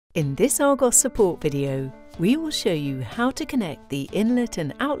In this Argos Support video, we will show you how to connect the inlet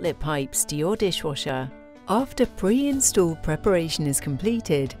and outlet pipes to your dishwasher. After pre-installed preparation is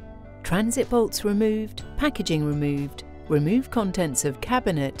completed, transit bolts removed, packaging removed, remove contents of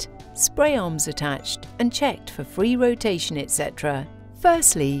cabinet, spray arms attached and checked for free rotation, etc.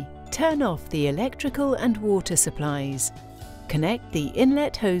 Firstly, turn off the electrical and water supplies. Connect the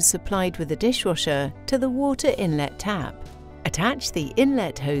inlet hose supplied with the dishwasher to the water inlet tap. Attach the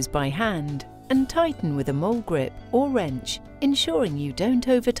inlet hose by hand and tighten with a mole grip or wrench, ensuring you don't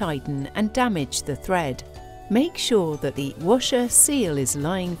over-tighten and damage the thread. Make sure that the washer seal is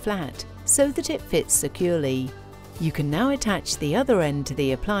lying flat so that it fits securely. You can now attach the other end to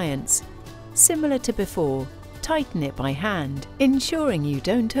the appliance. Similar to before, tighten it by hand, ensuring you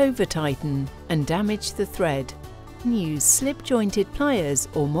don't over-tighten and damage the thread. Use slip-jointed pliers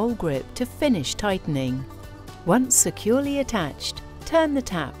or mole grip to finish tightening. Once securely attached, turn the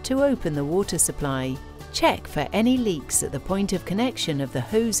tap to open the water supply. Check for any leaks at the point of connection of the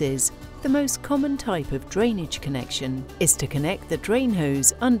hoses. The most common type of drainage connection is to connect the drain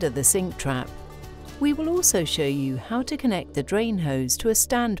hose under the sink trap. We will also show you how to connect the drain hose to a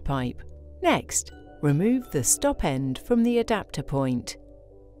standpipe. Next, remove the stop end from the adapter point.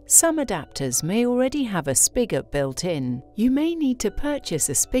 Some adapters may already have a spigot built in. You may need to purchase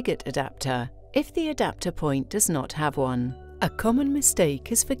a spigot adapter if the adapter point does not have one. A common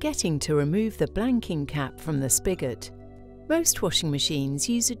mistake is forgetting to remove the blanking cap from the spigot. Most washing machines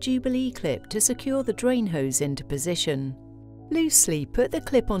use a Jubilee clip to secure the drain hose into position. Loosely put the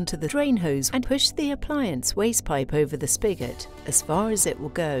clip onto the drain hose and push the appliance waste pipe over the spigot as far as it will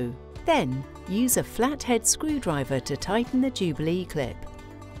go. Then, use a flathead screwdriver to tighten the Jubilee clip.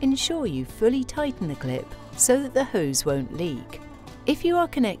 Ensure you fully tighten the clip so that the hose won't leak. If you are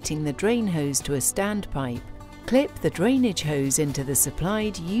connecting the drain hose to a standpipe, clip the drainage hose into the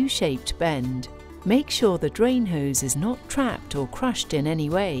supplied U-shaped bend. Make sure the drain hose is not trapped or crushed in any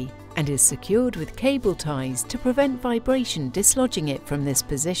way and is secured with cable ties to prevent vibration dislodging it from this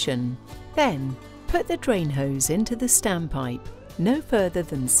position. Then, put the drain hose into the standpipe, no further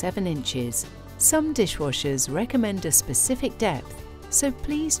than 7 inches. Some dishwashers recommend a specific depth, so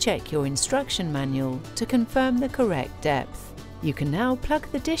please check your instruction manual to confirm the correct depth. You can now plug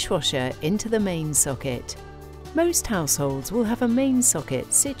the dishwasher into the main socket. Most households will have a main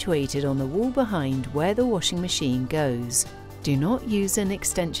socket situated on the wall behind where the washing machine goes. Do not use an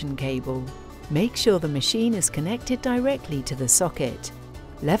extension cable. Make sure the machine is connected directly to the socket.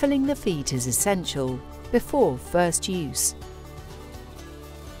 Leveling the feet is essential before first use.